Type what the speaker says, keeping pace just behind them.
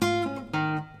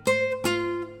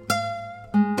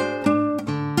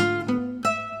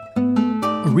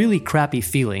really crappy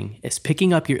feeling is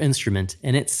picking up your instrument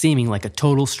and it seeming like a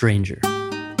total stranger.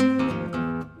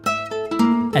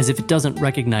 As if it doesn't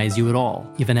recognize you at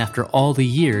all, even after all the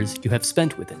years you have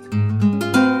spent with it.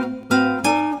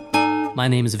 My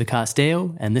name is Vikas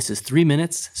Deo, and this is 3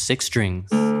 Minutes, 6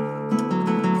 Strings.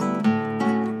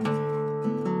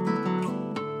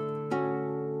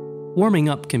 Warming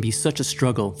up can be such a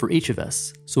struggle for each of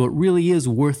us, so it really is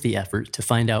worth the effort to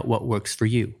find out what works for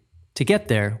you. To get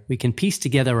there, we can piece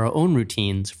together our own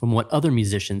routines from what other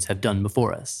musicians have done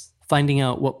before us, finding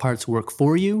out what parts work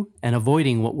for you and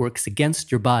avoiding what works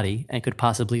against your body and could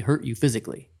possibly hurt you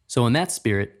physically. So in that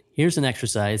spirit, here's an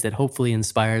exercise that hopefully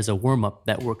inspires a warm-up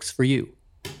that works for you.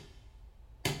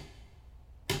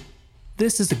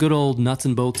 This is a good old nuts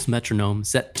and bolts metronome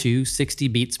set to 60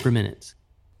 beats per minute.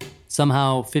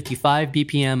 Somehow, 55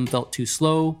 BPM felt too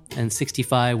slow, and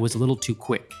 65 was a little too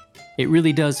quick. It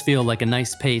really does feel like a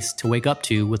nice pace to wake up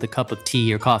to with a cup of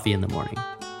tea or coffee in the morning.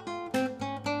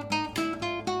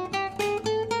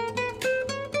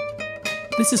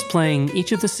 This is playing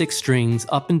each of the 6 strings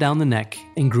up and down the neck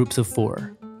in groups of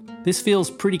 4. This feels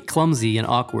pretty clumsy and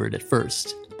awkward at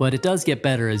first, but it does get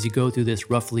better as you go through this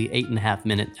roughly 8.5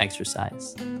 minute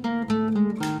exercise.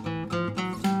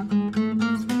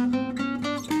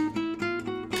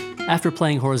 After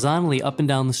playing horizontally up and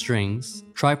down the strings,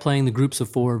 try playing the groups of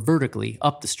 4 vertically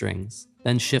up the strings,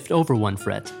 then shift over 1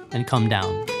 fret and come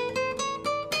down.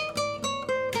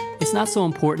 It's not so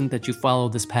important that you follow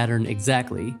this pattern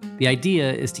exactly. The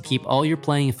idea is to keep all your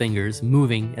playing fingers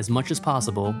moving as much as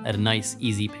possible at a nice,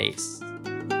 easy pace.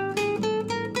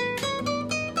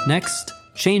 Next,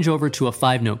 change over to a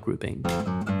 5-note grouping.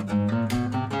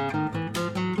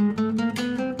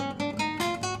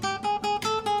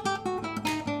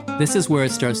 This is where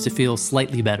it starts to feel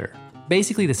slightly better.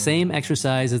 Basically the same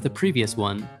exercise as the previous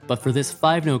one, but for this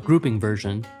 5-note grouping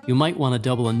version, you might want to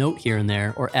double a note here and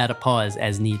there or add a pause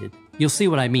as needed. You'll see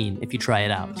what I mean if you try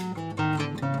it out.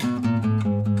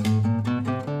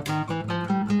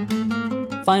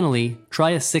 Finally,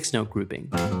 try a 6-note grouping.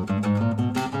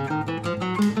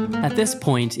 At this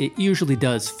point, it usually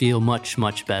does feel much,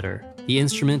 much better. The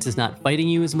instrument is not fighting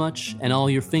you as much, and all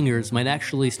your fingers might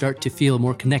actually start to feel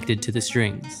more connected to the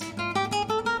strings.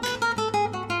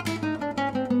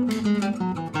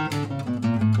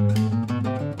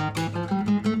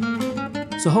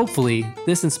 So hopefully,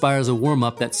 this inspires a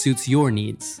warm-up that suits your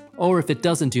needs. Or if it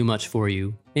doesn't do much for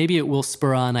you, maybe it will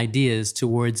spur on ideas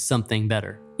towards something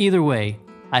better. Either way,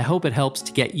 I hope it helps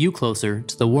to get you closer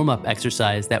to the warm-up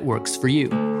exercise that works for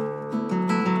you.